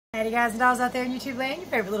Howdy guys and dolls out there in YouTube land, your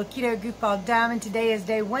favorite little keto goofball diamond. Today is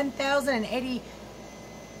day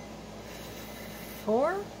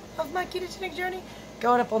 1084 of my ketogenic journey.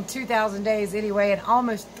 Going up on 2,000 days anyway, and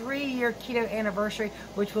almost 3-year keto anniversary,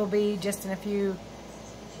 which will be just in a few,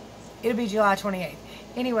 it'll be July 28th.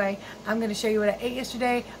 Anyway, I'm going to show you what I ate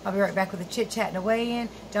yesterday. I'll be right back with a chit chat and a weigh in.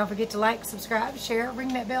 Don't forget to like, subscribe, share, ring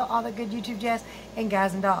that bell, all the good YouTube jazz. And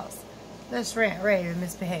guys and dolls, let's rant, rave, and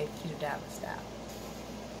misbehave keto diamond style.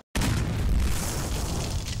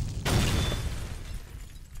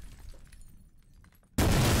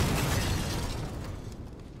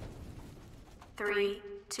 Three,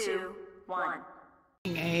 two, one.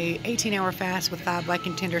 A 18-hour fast with 5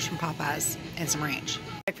 blackened tenders from Popeyes and some ranch.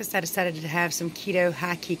 Breakfast, I decided to have some keto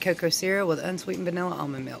HighKey cocoa cereal with unsweetened vanilla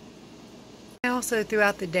almond milk. I also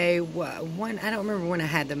throughout the day, I don't remember when I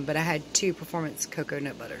had them, but I had 2 performance cocoa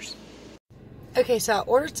nut butters. Okay, so I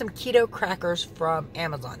ordered some keto crackers from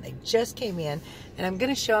Amazon. They just came in, and I'm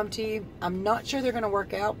going to show them to you. I'm not sure they're going to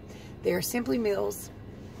work out. They are Simply Mills,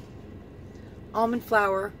 almond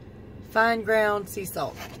flour, fine ground sea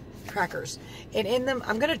salt crackers. And in them,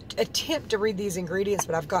 I'm going to attempt to read these ingredients,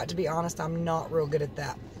 but I've got to be honest, I'm not real good at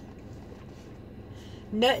that.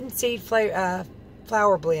 Nut and seed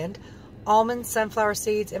flour blend, almonds, sunflower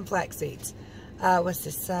seeds, and flax seeds. What's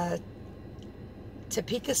this?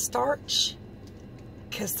 Topeka starch,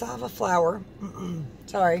 cassava flour.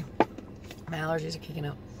 Sorry, my allergies are kicking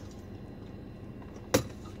up.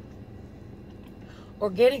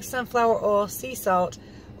 Organic sunflower oil, sea salt,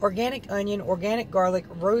 organic onion, organic garlic,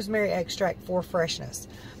 rosemary extract for freshness.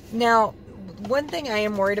 Now, one thing I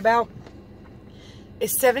am worried about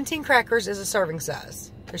is 17 crackers is a serving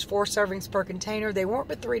size. There's 4 servings per container. They weren't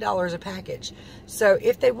but $3 a package. So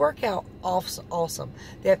if they work out, awesome.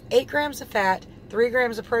 They have 8 grams of fat, 3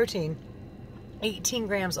 grams of protein, 18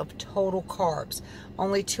 grams of total carbs.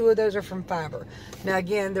 Only 2 of those are from fiber. Now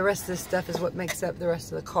again, the rest of this stuff is what makes up the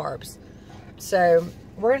rest of the carbs. So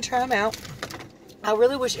we're going to try them out. I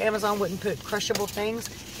really wish Amazon wouldn't put crushable things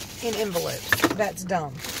in envelopes. That's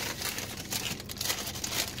dumb.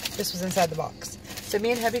 This was inside the box. So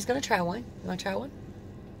me and hubby's going to try one. You want to try one?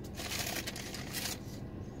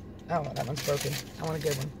 Oh, that one's broken. I want a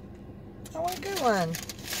good one. I want a good one.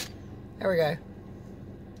 There we go.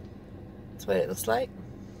 That's what it looks like.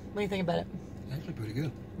 What do you think about it? Actually pretty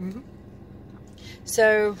good. Mm-hmm.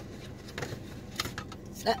 So,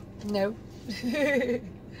 no.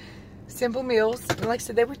 Simple Meals. And like I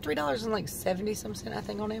said, they were $3 and like 70-some cents, I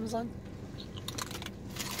think, on Amazon.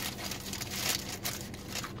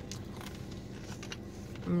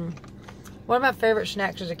 One of my favorite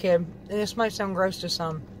snacks as a kid, and this might sound gross to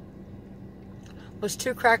some, was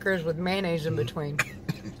 2 crackers with mayonnaise in between.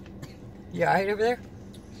 You alright over there?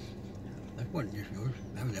 That wasn't just yours.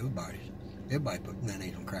 That was everybody's. Everybody put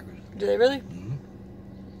mayonnaise on crackers. Do they really? Mm-hmm.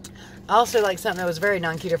 I also like something that was very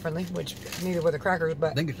non-keto friendly, which neither were the crackers,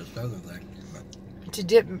 but I think it's a southern thing. to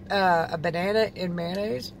dip a banana in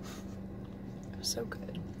mayonnaise, it was so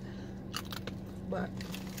good. But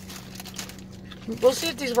we'll see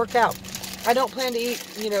if these work out. I don't plan to eat,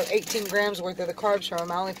 18 grams worth of the carbs from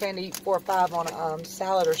them. I only plan to eat 4 or 5 on a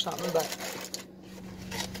salad or something, but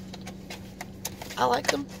I like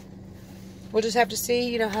them. We'll just have to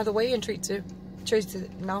see, how the weigh-in treats it,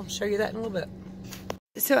 and I'll show you that in a little bit.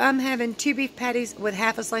 So I'm having 2 beef patties with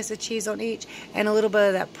half a slice of cheese on each and a little bit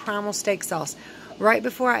of that primal steak sauce. Right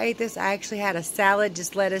before I ate this, I actually had a salad,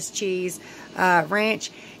 just lettuce, cheese,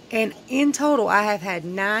 ranch. And in total, I have had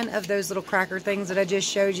 9 of those little cracker things that I just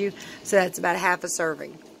showed you. So that's about half a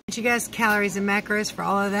serving. You guys, calories and macros for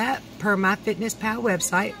all of that per MyFitnessPal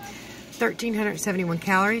website. 1,371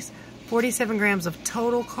 calories, 47 grams of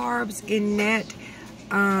total carbs in net.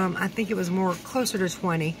 I think it was more closer to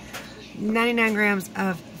 20. 99 grams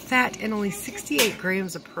of fat and only 68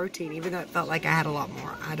 grams of protein, even though it felt like I had a lot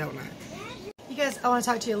more. I don't know. You guys, I want to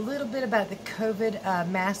talk to you a little bit about the COVID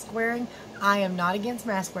mask wearing. I am not against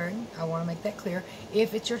mask wearing. I want to make that clear.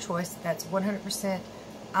 If it's your choice, that's 100%,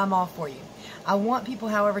 I'm all for you. I want people,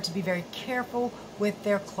 however, to be very careful with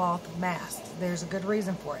their cloth masks. There's a good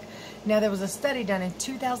reason for it. Now, there was a study done in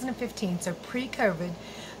 2015, so pre-COVID,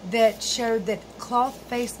 that showed that cloth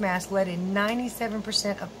face masks let in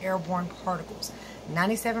 97% of airborne particles.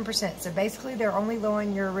 97%. So basically, they're only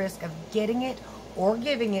lowering your risk of getting it or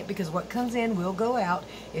giving it, because what comes in will go out.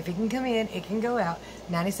 If it can come in, it can go out.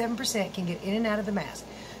 97% can get in and out of the mask.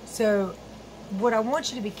 So what I want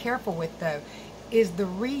you to be careful with, though, is the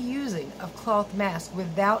reusing of cloth masks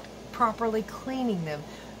without properly cleaning them.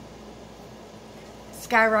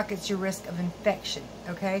 skyrockets your risk of infection,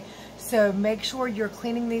 okay? So make sure you're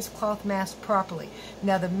cleaning these cloth masks properly.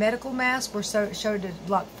 Now the medical masks were showed to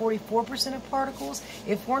block 44% of particles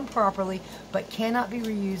if worn properly, but cannot be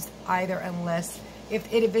reused either unless,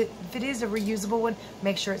 if it is a reusable one,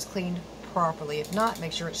 make sure it's cleaned properly. If not,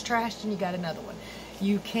 make sure it's trashed and you got another one.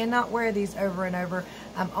 You cannot wear these over and over.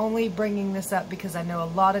 I'm only bringing this up because I know a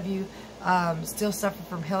lot of you still suffer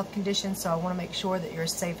from health conditions, so I want to make sure that you're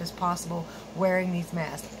as safe as possible wearing these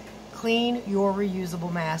masks. Clean your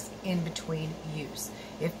reusable mask in between use.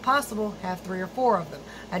 If possible, have 3 or 4 of them.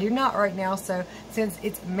 I do not right now, so since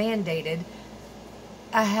it's mandated,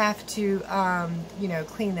 I have to, you know,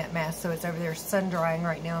 clean that mask. So it's over there sun drying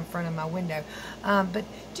right now in front of my window. But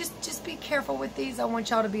just be careful with these. I want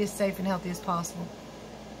y'all to be as safe and healthy as possible.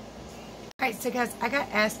 Alright, so guys, I got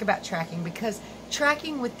asked about tracking because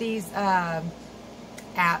tracking with these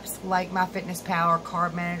apps like MyFitnessPal or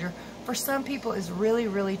Carb Manager, for some people is really,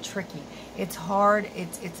 really tricky. It's hard,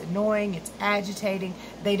 it's annoying, it's agitating,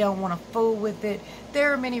 they don't want to fool with it.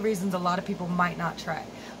 There are many reasons a lot of people might not track.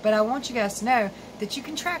 But I want you guys to know that you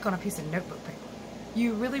can track on a piece of notebook paper.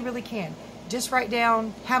 You really, really can. Just write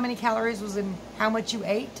down how many calories was in how much you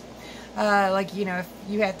ate. Like, you know, if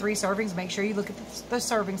you had 3 servings, make sure you look at the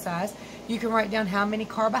serving size. You can write down how many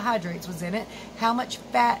carbohydrates was in it, how much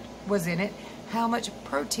fat was in it, how much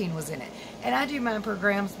protein was in it. And I do mine per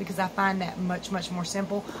grams because I find that much, much more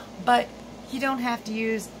simple. But you don't have to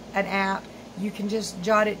use an app. You can just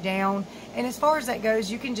jot it down. And as far as that goes,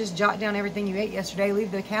 you can just jot down everything you ate yesterday,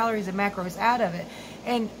 leave the calories and macros out of it,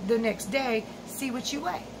 and the next day, see what you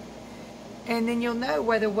weigh. And then you'll know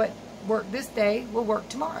whether what worked this day will work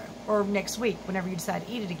tomorrow or next week whenever you decide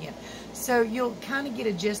to eat it again. So you'll kind of get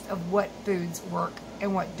a gist of what foods work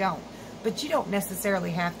and what don't. But you don't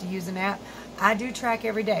necessarily have to use an app. I do track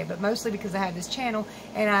every day, but mostly because I have this channel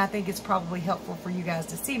and I think it's probably helpful for you guys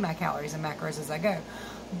to see my calories and macros as I go.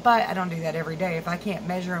 But I don't do that every day. If I can't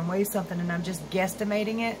measure and weigh something and I'm just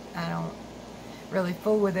guesstimating it, I don't really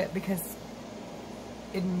fool with it because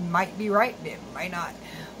it might be right, it might not.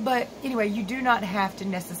 But anyway, you do not have to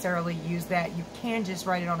necessarily use that. You can just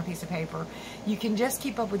write it on a piece of paper. You can just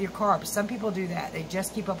keep up with your carbs. Some people do that. They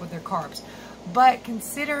just keep up with their carbs. But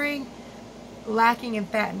considering lacking in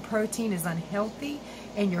fat and protein is unhealthy,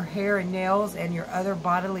 and your hair and nails and your other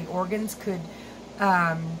bodily organs could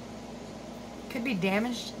be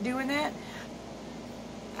damaged doing that,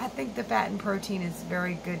 I think the fat and protein is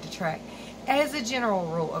very good to track. As a general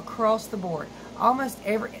rule, across the board,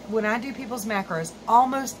 when I do people's macros,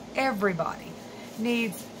 almost everybody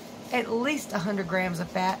needs at least 100 grams of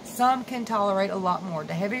fat. Some can tolerate a lot more.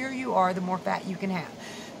 The heavier you are, the more fat you can have.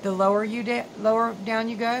 The lower down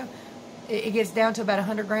you go, it gets down to about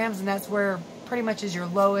 100 grams, and that's where pretty much is your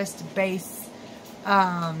lowest base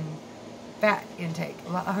fat intake,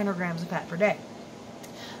 100 grams of fat per day.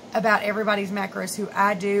 About everybody's macros who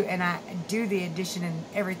I do, and I do the addition and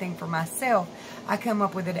everything for myself, I come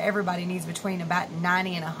up with that everybody needs between about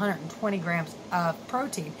 90 and 120 grams of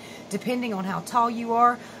protein, depending on how tall you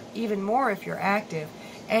are, even more if you're active.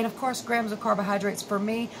 And of course, grams of carbohydrates. For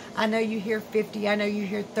me, I know you hear 50, I know you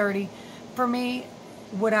hear 30. For me,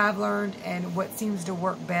 what I've learned and what seems to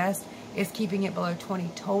work best is keeping it below 20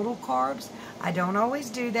 total carbs. I don't always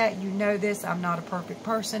do that. You know this. I'm not a perfect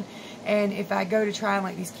person. And if I go to trying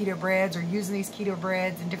like these keto breads or using these keto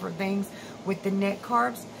breads and different things with the net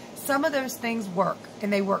carbs, some of those things work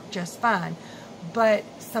and they work just fine, but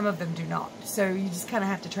some of them do not. So you just kind of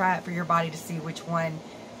have to try it for your body to see which one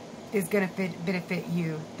is going to benefit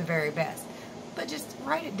you the very best. But just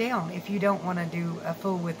write it down if you don't want to do a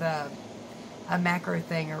fool with a macro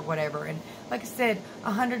thing or whatever. And like I said,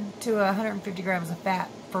 100 to 150 grams of fat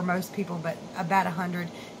for most people, but about 100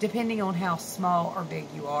 depending on how small or big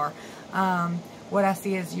you are. What I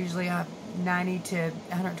see is usually 90 to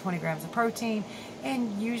 120 grams of protein,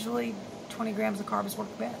 and usually 20 grams of carbs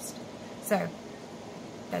work best. So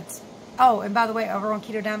that's, oh, and by the way, over on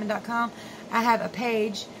KetoDiamond.com, I have a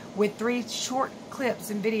page with 3 short clips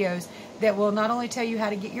and videos that will not only tell you how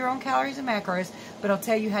to get your own calories and macros, but I'll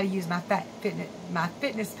tell you how to use my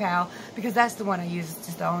MyFitnessPal, because that's the one I use. It's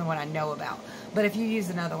just the only one I know about. But if you use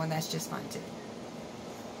another one, that's just fine too.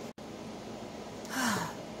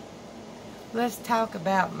 Let's talk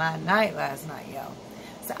about my night last night, y'all.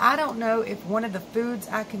 So I don't know if one of the foods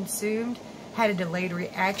I consumed had a delayed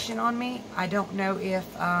reaction on me. I don't know if,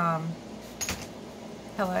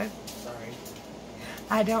 hello? Sorry.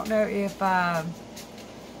 I don't know if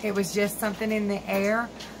it was just something in the air,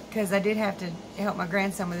 because I did have to help my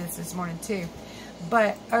grandson with this morning too.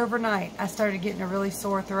 But overnight, I started getting a really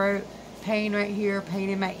sore throat, pain right here, pain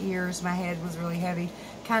in my ears. My head was really heavy.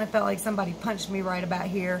 Kind of felt like somebody punched me right about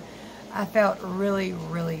here. I felt really,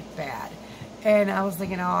 really bad. And I was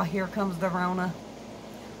thinking, oh, here comes the Rona.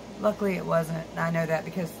 Luckily it wasn't. I know that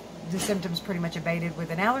because the symptoms pretty much abated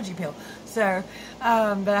with an allergy pill. So,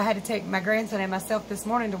 but I had to take my grandson and myself this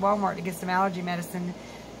morning to Walmart to get some allergy medicine.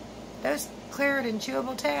 Those Claritin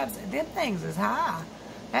chewable tabs, them things is high.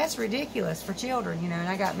 That's ridiculous for children, you know, and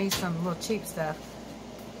I got me some little cheap stuff.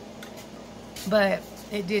 But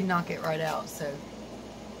it did knock it right out, so.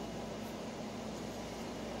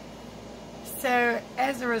 So,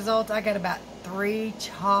 as a result, I got about 3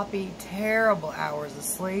 choppy, terrible hours of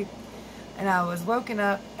sleep. And I was woken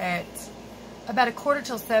up at about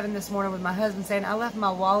 6:45 this morning with my husband saying, I left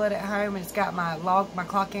my wallet at home and it's got my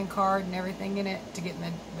clock-in card and everything in it to get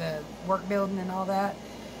in the work building and all that.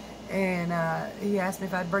 And he asked me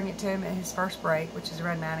if I'd bring it to him at his first break, which is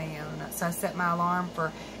around 9 a.m. So I set my alarm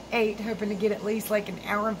for 8, hoping to get at least like an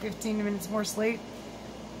hour and 15 minutes more sleep.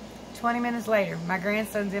 20 minutes later, my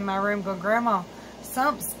grandson's in my room going, Grandma,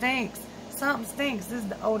 something stinks. Something stinks. This is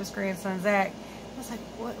the oldest grandson, Zach. I was like,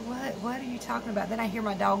 what are you talking about? Then I hear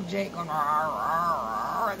my dog Jake going, rawr,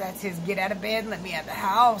 rawr, rawr. That's his get out of bed and let me out of the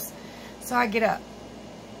house. So I get up.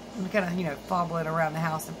 I'm kind of, you know, fobbling around the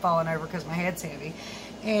house and falling over because my head's heavy.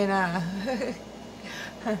 And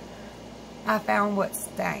I found what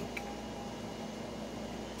stank.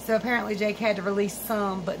 So apparently Jake had to release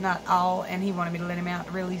some, but not all, and he wanted me to let him out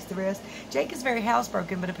to release the rest. Jake is very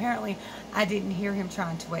housebroken, but apparently I didn't hear him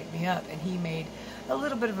trying to wake me up, and he made a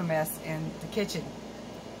little bit of a mess in the kitchen.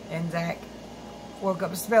 And Zach woke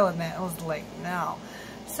up smelling that. I was like, no.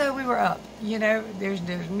 So we were up. You know, there's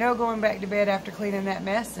no going back to bed after cleaning that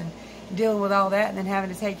mess and dealing with all that, and then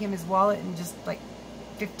having to take him his wallet in just like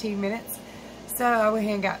 15 minutes. So I went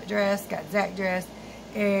ahead and got dressed, got Zach dressed,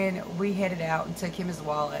 and we headed out and took him his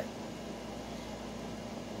wallet.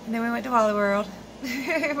 And then we went to Wally World.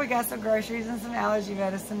 We got some groceries and some allergy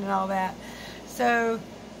medicine and all that. So,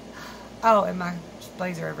 oh, and my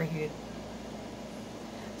blazer overheated.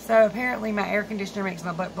 So apparently my air conditioner makes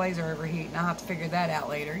my blazer overheat, and I'll have to figure that out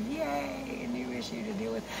later. Yay, a new issue to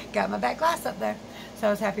deal with. Got my back glass up there, so I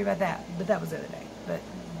was happy about that. But that was the other day. But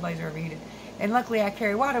blazer overheated. And luckily I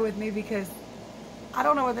carry water with me because I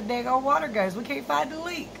don't know where the dang old water goes. We can't find the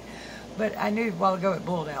leak. But I knew a while ago it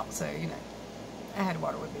boiled out, so, you know, I had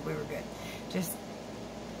water with me. We were good. Just,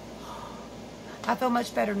 I feel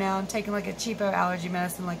much better now. I'm taking like a cheapo allergy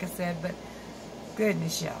medicine, like I said, but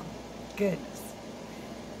goodness, y'all. Goodness.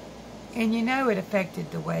 And you know it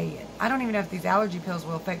affected the weigh-in. I don't even know if these allergy pills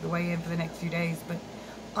will affect the weigh-in for the next few days, but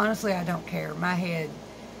honestly, I don't care. My head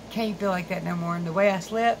can't feel like that no more. And the way I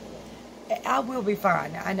slept, I will be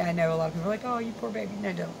fine. I know a lot of people are like, oh, you poor baby.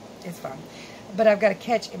 No, don't. It's fine. But I've got a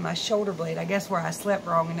catch in my shoulder blade. I guess where I slept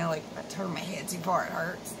wrong, and now like I turn my head too far, it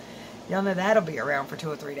hurts. Y'all know that'll be around for 2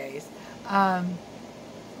 or 3 days.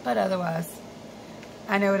 But otherwise,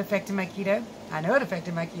 I know it affected my keto. I know it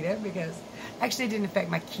affected my keto because actually it didn't affect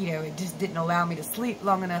my keto. It just didn't allow me to sleep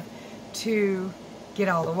long enough to get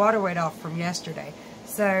all the water weight off from yesterday.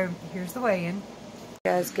 So here's the weigh-in.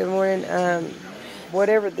 Guys, good morning.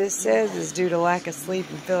 Whatever this says is due to lack of sleep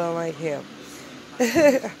and feeling like hell.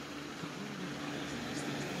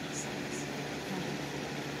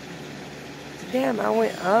 Damn, I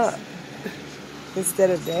went up instead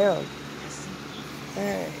of down.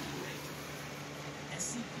 Alright.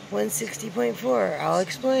 160.4. I'll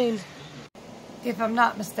explain. If I'm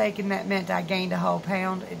not mistaken, that meant I gained a whole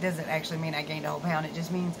pound. It doesn't actually mean I gained a whole pound. It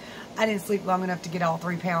just means I didn't sleep long enough to get all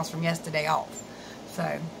 3 pounds from yesterday off.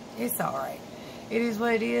 So, it's alright. It is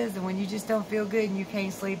what it is, and when you just don't feel good and you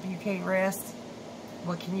can't sleep and you can't rest,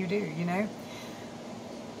 what can you do, you know?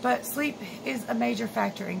 But sleep is a major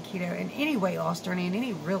factor in keto, in any weight loss journey, in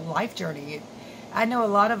any real life journey. I know a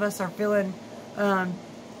lot of us are feeling on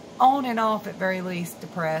and off at very least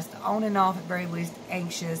depressed, on and off at very least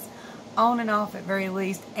anxious, on and off at very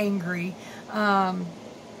least angry.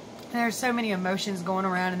 There's so many emotions going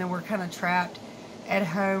around, and then we're kind of trapped at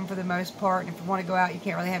home for the most part. And if you want to go out, you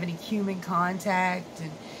can't really have any human contact,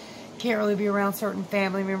 and can't really be around certain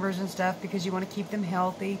family members and stuff because you want to keep them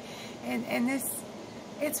healthy. And this,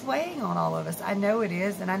 it's weighing on all of us. I know it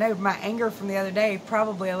is, and I know my anger from the other day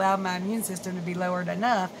probably allowed my immune system to be lowered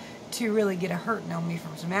enough to really get a hurting on me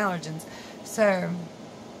from some allergens. So,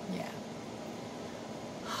 yeah.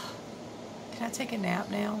 Can I take a nap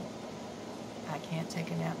now? I can't take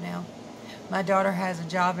a nap now. My daughter has a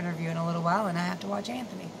job interview in a little while, and I have to watch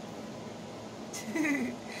Anthony.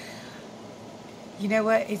 You know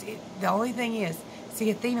what? The only thing is, see,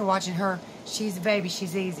 Athena watching her, she's a baby,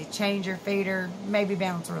 she's easy. Change her, feed her, maybe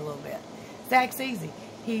bounce her a little bit. Zach's easy.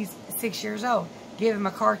 He's 6 years old. Give him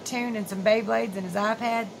a cartoon and some Beyblades and his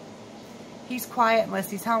iPad. He's quiet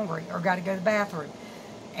unless he's hungry or got to go to the bathroom.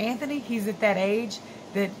 Anthony, he's at that age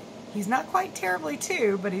that he's not quite terribly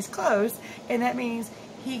two, but he's close, and that means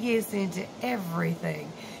he gets into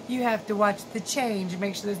everything. You have to watch the change,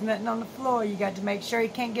 make sure there's nothing on the floor. You got to make sure he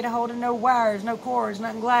can't get a hold of no wires, no cords,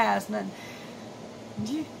 nothing glass, nothing.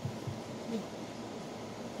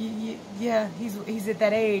 Yeah, he's at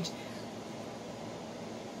that age.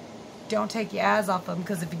 Don't take your eyes off of him,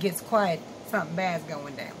 because if he gets quiet, something bad's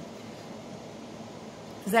going down.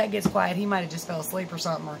 If Zach gets quiet, he might have just fell asleep or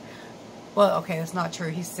something. Or, well, okay, that's not true.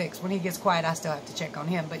 He's 6. When he gets quiet, I still have to check on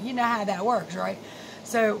him. But you know how that works, right?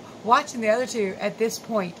 So watching the other two at this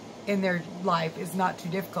point in their life is not too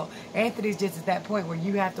difficult. Anthony's just at that point where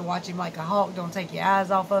you have to watch him like a hawk. Don't take your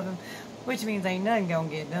eyes off of him, which means ain't nothing going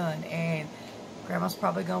to get done. And Grandma's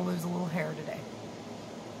probably going to lose a little hair today.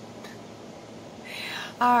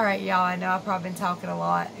 All right, y'all. I know I've probably been talking a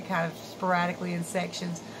lot, kind of sporadically in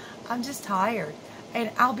sections. I'm just tired. And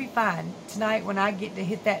I'll be fine. Tonight when I get to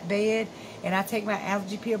hit that bed and I take my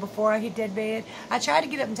allergy pill before I hit that bed, I try to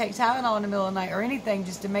get up and take Tylenol in the middle of the night or anything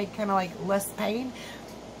just to make kind of like less pain.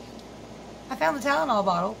 I found the Tylenol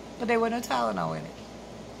bottle, but there wasn't no Tylenol in it.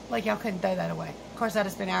 Like y'all couldn't throw that away. Of course, I'd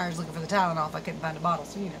have spent hours looking for the Tylenol if I couldn't find the bottle,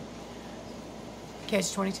 so you know.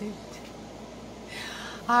 Catch 22.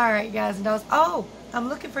 All right, guys and dolls. Oh, I'm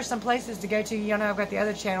looking for some places to go to. You know, I've got the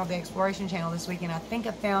other channel, the Exploration channel, this week, and I think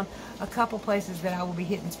I found a couple places that I will be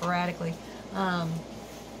hitting sporadically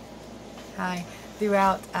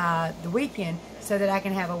throughout the weekend, so that I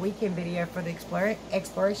can have a weekend video for the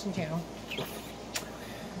Exploration channel.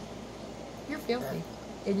 You're filthy,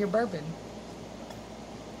 and you're burping.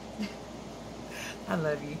 I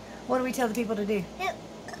love you. What do we tell the people to do? Hit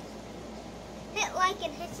like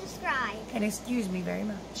and hit subscribe. And excuse me very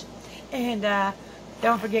much. And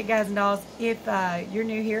don't forget, guys and dolls, if you're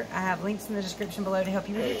new here, I have links in the description below to help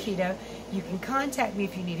you with your keto. You can contact me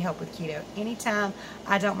if you need help with keto anytime.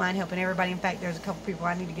 I don't mind helping everybody. In fact, there's a couple people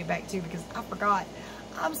I need to get back to because I forgot.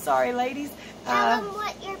 I'm sorry, ladies. Tell them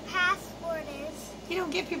what your password is. You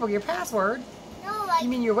don't give people your password. No, like... You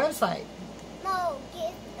mean your website? No,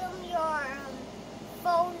 give them your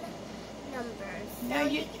phone numbers. No,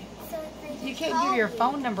 you can't give your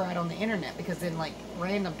phone number out on the internet, because then like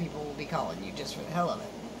random people will be calling you just for the hell of it.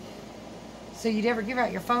 So you never give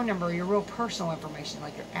out your phone number or your real personal information,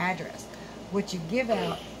 like your address. What you give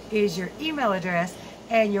out is your email address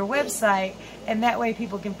and your website, and that way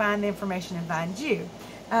people can find the information and find you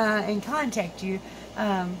and contact you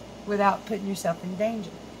without putting yourself in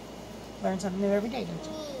danger. Learn something new every day, don't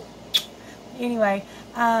you? Anyway,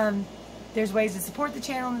 there's ways to support the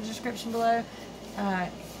channel in the description below.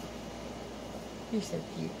 You're so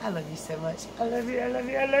cute. I love you so much. I love you, I love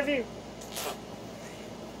you, I love you.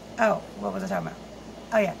 Oh, what was I talking about?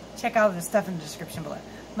 Oh yeah, check all of the stuff in the description below.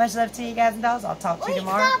 Much love to you guys and dolls. I'll talk to you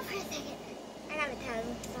tomorrow. Stop for a second. I gotta tell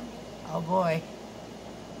you something. Oh boy.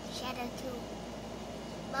 Shout out to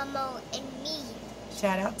Momo and me.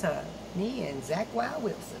 Shout out to me and Zach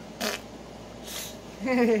Wilson.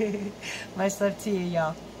 Much love to you,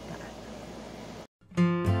 y'all.